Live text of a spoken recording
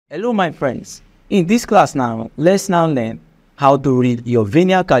Hello my friends, in this class now, let's now learn how to read your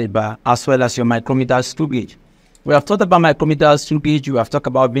vernier caliper as well as your micrometer screw gauge. We have talked about micrometer screw gauge, we have talked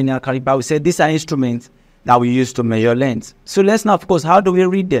about vernier caliper, we said these are instruments that we use to measure length. So let's now, of course, how do we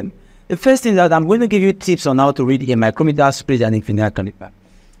read them? The first thing is that I'm going to give you tips on how to read a micrometer screw gauge and a vernier caliper.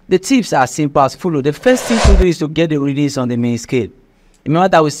 The tips are simple as follows. The first thing to do is to get the readings on the main scale. Remember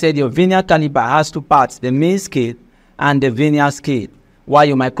that we said your vernier caliper has two parts, the main scale and the vernier scale, while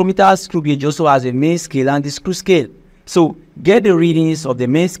your micrometer screw gauge also has a main scale and the screw scale. So get the readings of the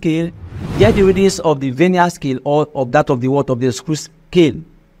main scale, get the readings of the vernier scale or of that of the what of the screw scale.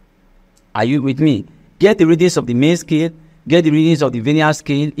 Are you with me? Get the readings of the main scale, get the readings of the vernier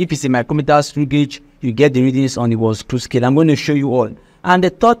scale. If it's a micrometer screw gauge, you get the readings on the screw scale. I'm going to show you all. And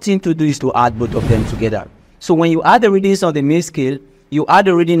the third thing to do is to add both of them together. So when you add the readings on the main scale, you add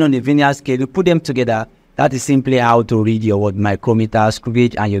the reading on the vernier scale, you put them together. That is simply how to read your micrometer screw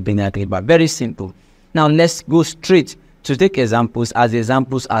gauge and your vernier caliper. Very simple. Now let's go straight to take examples, as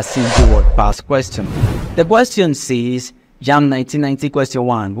examples are simple past question. The question says, Jamb 1990 question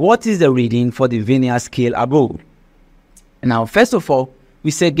 1. What is the reading for the vernier scale above? Now first of all, we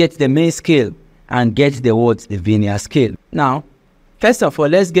say get the main scale and get the vernier scale. Now, first of all,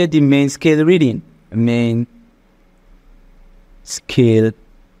 let's get the main scale reading. Main scale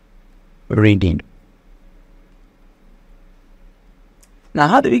reading. Now,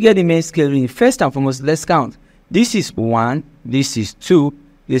 how do we get the main scale reading? First and foremost, let's count. This is 1, this is 2,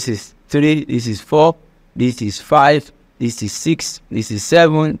 this is 3, this is 4, this is 5, this is 6, this is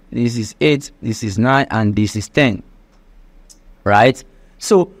 7, this is 8, this is 9, and this is 10. Right?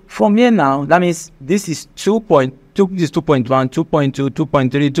 So, from here now, that means this is 2.2, this is 2.1, 2.2,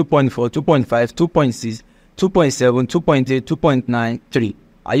 2.3, 2.4, 2.5, 2.6, 2.7, 2.8, 2.9,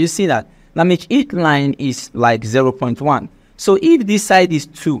 Are you seeing that? That means each line is like 0.1. So if this side is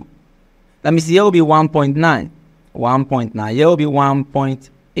 2, that means here will be 1.9, 1.9, here will be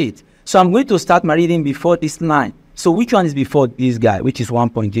 1.8. So I'm going to start my reading before this line. So which one is before this guy, which is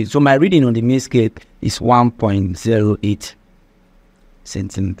 1.8? So my reading on the main scale is 1.08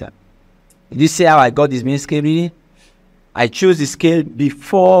 centimeter. Did you see how I got this main scale reading? I chose the scale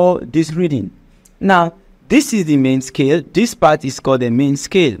before this reading. Now, this is the main scale. This part is called the main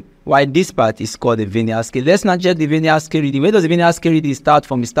scale, while this part is called the vernier scale. Let's not check the vernier scale reading. Where does the vernier scale reading start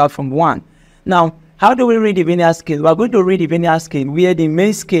from? It starts from 1. Now, how do we read the vernier scale? We're going to read the vernier scale where the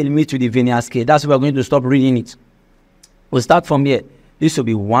main scale meets with the vernier scale. That's where we're going to stop reading it. We'll start from here. This will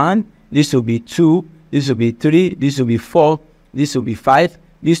be 1, this will be 2, this will be 3, this will be 4, this will be 5,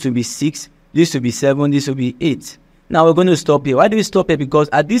 this will be 6, this will be 7, this will be 8. Now we're going to stop here. Why do we stop here? Because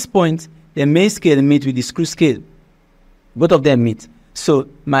at this point, the main scale meets with the screw scale. Both of them meet. So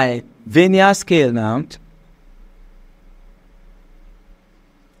my vernier scale now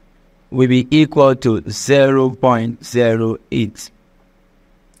will be equal to 0.08.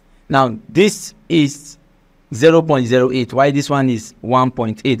 Now this is 0.08. Why this one is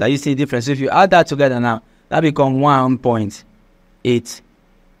 1.8? Are you seeing the difference? So if you add that together now, that becomes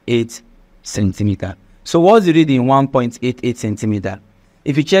 1.88 centimeter. So what's the reading? 1.88 centimeter.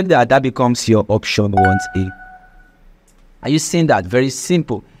 If you check that, that becomes your option 1A. Are you seeing that? Very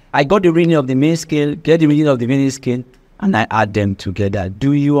simple. I got the reading of the main scale, get the reading of the vernier scale, and I add them together.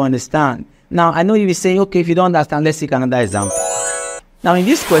 Do you understand? Now, I know you will say, okay, if you don't understand, let's take another example. Now, in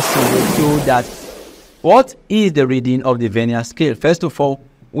this question, we show that what is the reading of the vernier scale? First of all,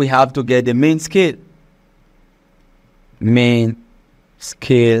 we have to get the main scale. Main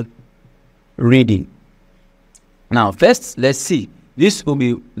scale reading. Now, first, let's see. This will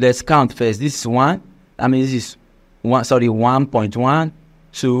be, let's count first. This is 1. I mean, this is 1.1,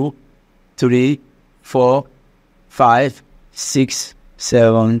 2, 3, 4, 5, 6,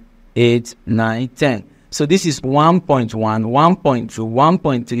 7, 8, 9, 10. So this is 1.1, 1.2,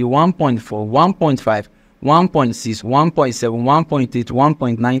 1.3, 1.4, 1.5, 1.6, 1.7, 1.8,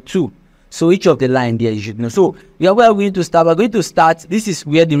 1.92. So each of the line there you should know. So where we are going to start, we're going to start, this is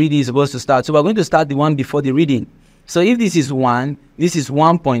where the reading is supposed to start. So we're going to start the one before the reading. So if this is 1, this is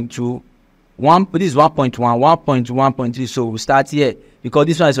 1.2, this is 1.1, 1.2, 1.3. So we'll start here because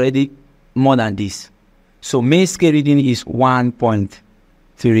this one is already more than this. So main scale reading is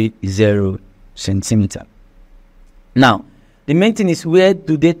 1.30 centimeter. Now, the main thing is where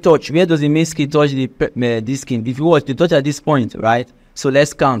do they touch? Where does the main scale touch the skin? If you watch, they touch at this point, right? So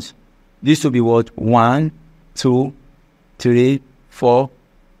let's count. This will be what? 1, 2, 3, 4,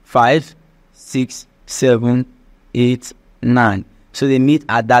 5, 6, 7, 8, 9. So they meet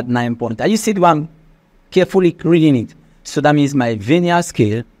at that 9 point. Are you see the one carefully reading it? So that means my vernier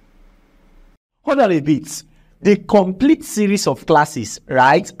scale. Hold on a bit. the complete series of classes,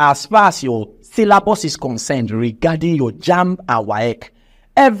 right, as far as your syllabus is concerned regarding your Jamb and Waec.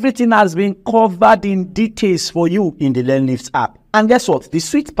 Everything has been covered in details for you in the LearnLift app. And guess what? The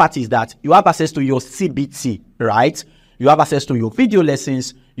sweet part is that you have access to your CBT, right? You have access to your video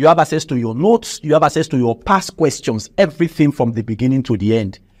lessons, you have access to your notes, you have access to your past questions. Everything from the beginning to the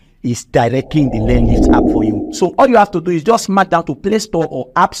end is directly in the LearnLift app for you. So all you have to do is just mark down to Play Store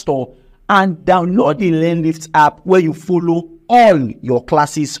or App Store and download the LearnLift app where you follow all your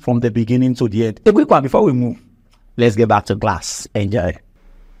classes from the beginning to the end. A quick one before we move. Let's get back to class. Enjoy.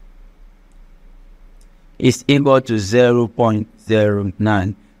 Is equal to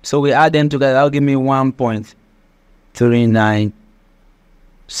 0.09. So we add them together, that'll give me 1.39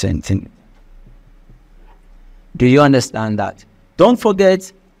 centimeters. Do you understand that? Don't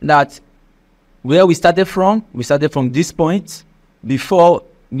forget that where we started from this point before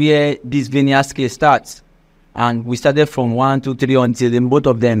where this Venier scale starts. And we started from 1, 2, 3 until then both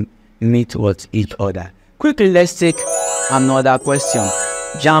of them meet with each other. Quickly, let's take another question.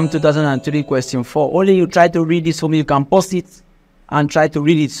 Jamb 2003 question 4. Only you try to read this for me. You can pause it and try to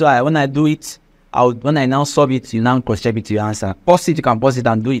read it. So when I do it, when I now solve it, you now cross-check it to your answer. Pause it, you can pause it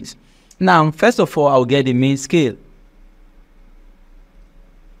and do it. Now, first of all, I'll get the main scale.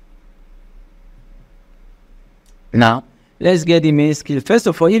 Now, let's get the main scale. First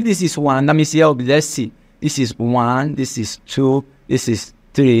of all, if this is 1, let me see how, let's see. This is 1, this is 2, this is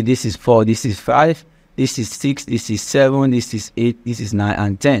 3, this is 4, this is 5. This is 6, this is 7, this is 8, this is 9,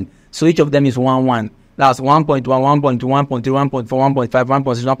 and 10. So each of them is 1, 1. That's 1.1, 1.2, 1.3, 1.4, 1.5,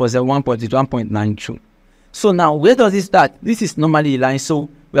 1.6, 1.7, 1.8, 1.92. So now, where does it start? This is normally a line. So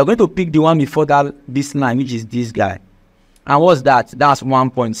we are going to pick the one before this line, which is this guy. And what's that? That's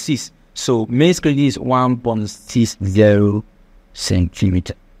 1.6. So main scale is 1.60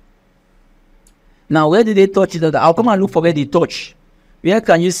 centimeter. Now, where did they touch it? I'll come and look for where they touch. Where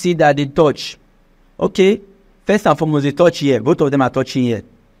can you see that they touch? Okay, first and foremost, they touch here. Both of them are touching here.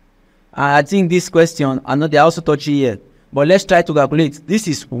 And I think this question, I know they are also touching here. But let's try to calculate. This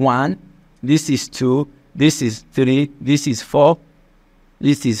is 1, this is 2, this is 3, this is 4,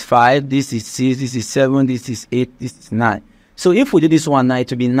 this is 5, this is 6, this is 7, this is 8, this is 9. So if we do this one now, it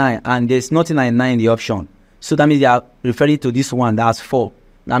will be 9, and there's nothing like 9 in the option. So that means they are referring to this one, that's 4.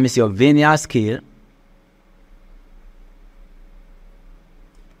 That means your Venier scale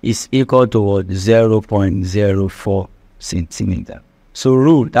is equal to what? 0.04 centimeter. So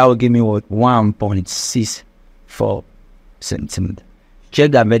rule, that will give me what? 1.64 centimeter. Check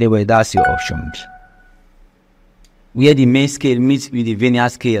that very well, that's your option. Where the main scale meets with the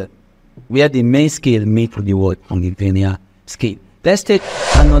Venier scale. Where the main scale meets with the what? On the Venier scale. Let's take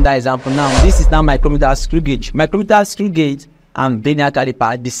another example now. This is now micrometer screw gauge. Micrometer screw gauge and Venier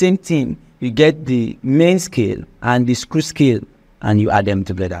caliper, the same thing. You get the main scale and the screw scale, and you add them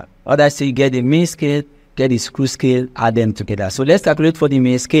together. Or I say you get the main scale, get the screw scale, add them together. So let's calculate for the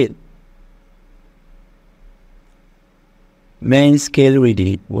main scale. Main scale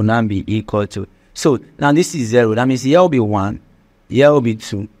reading will now be equal to, so now this is 0. That means here will be 1, here will be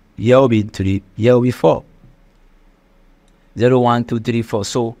 2, here will be 3, here will be 4. 0, 1, 2, 3, 4.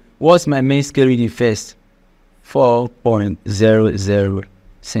 So what's my main scale reading first? 4.00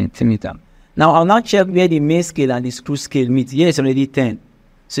 centimeter. Now I'll now check where the main scale and the screw scale meet. Here is already 10.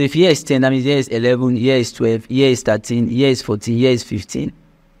 So if here is 10, that means here is 11, here is 12, here is 13, here is 14, here is 15.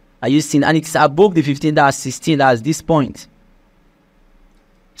 Are you seeing? And it's above the 15, that's 16, that's this point.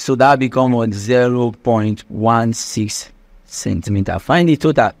 So that becomes 0.16 centimeter. Find the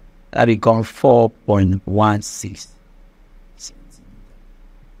total. That becomes 4.16 centimeter.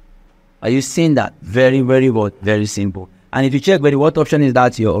 Are you seeing that? Very, very what? Very simple. And if you check very what option is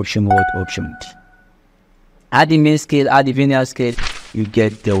that, your option what option. Add the main scale, add the Venier scale, you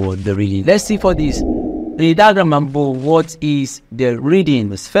get the reading. Let's see for this. The diagram above, what is the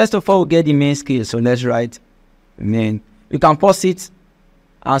reading? First of all, we get the main scale. So let's write main. You can pause it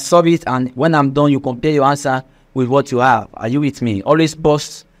and solve it, and when I'm done, you compare your answer with what you have. Are you with me? Always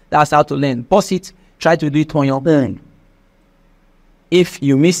pause. That's how to learn. Pause it, try to do it on your own. If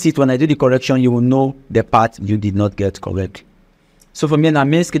you miss it when I do the correction, you will know the part you did not get correct. So for me, now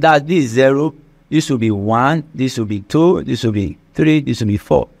main scale, that this is 0, this will be 1, this will be 2, this will be 3, this will be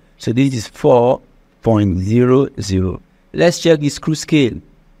 4. So this is 4.00. Let's check the screw scale.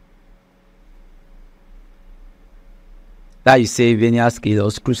 That you say Venier scale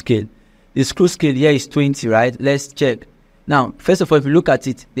or screw scale. The screw scale here is 20, right? Let's check. Now, first of all, if you look at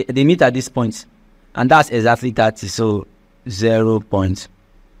it, they meet at this point, and that's exactly 30. So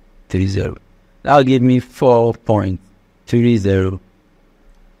 0.30. That will give me 4.30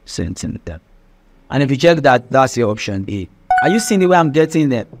 centimeter. And if you check that, that's your option A. Are you seeing the way I'm getting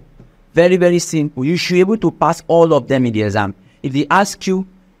them? Very, very simple. You should be able to pass all of them in the exam. If they ask you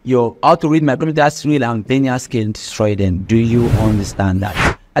how to read micrometers, real and Venier scale, destroy them. Do you understand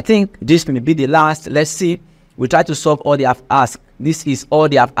that? I think this may be the last. Let's see. We try to solve all they have asked. This is all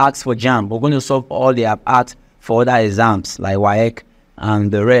they have asked for Jamb. We're going to solve all they have asked for other exams like Waec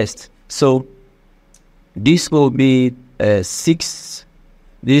and the rest. So this will be 6,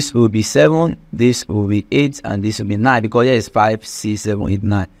 this will be 7, this will be 8, and this will be 9, because here is 5, 6, 7, 8,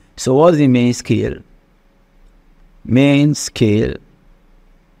 9. So what's the main scale? Main scale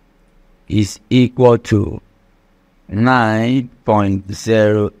is equal to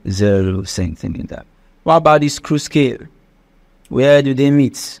 9.00 centimeter. What about the screw scale? Where do they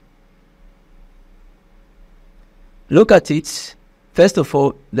meet? Look at it. First of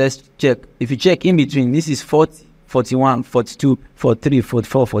all, let's check. If you check in between, this is 40, 41, 42, 43,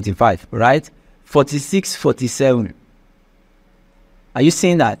 44, 45, right? 46, 47. Are you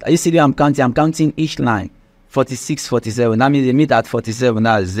seeing that? Are you seeing I'm counting? I'm counting each line. 46, 47. That means they meet at 47.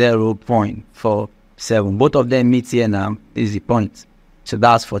 That's 0.47. Both of them meet here now. This is the point. So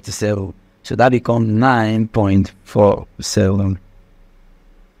that's 47. So that becomes 9.47.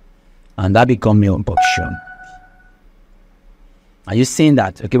 And that becomes your option. Are you seeing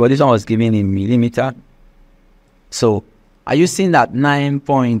that? Okay, but this one was given in millimeter. So are you seeing that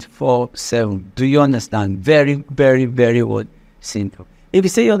 9.47? Do you understand? Very, very, very well. Simple. If you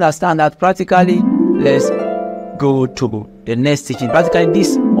say you understand that practically, let's go to the next teaching. Practically,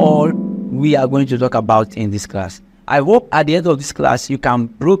 this all we are going to talk about in this class. I hope at the end of this class, you can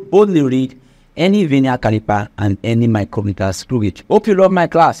boldly read any Venier caliper and any micrometer screw gauge. Hope you love my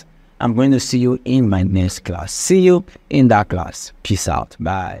class. I'm going to see you in my next class. See you in that class. Peace out.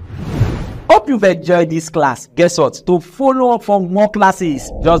 Bye. Hope you've enjoyed this class. Guess what? To follow up for more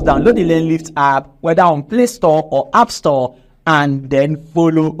classes, just download the LearnLift app, whether on Play Store or App Store, and then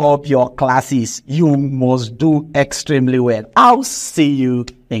follow up your classes. You must do extremely well. I'll see you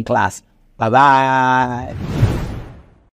in class. Bye-bye.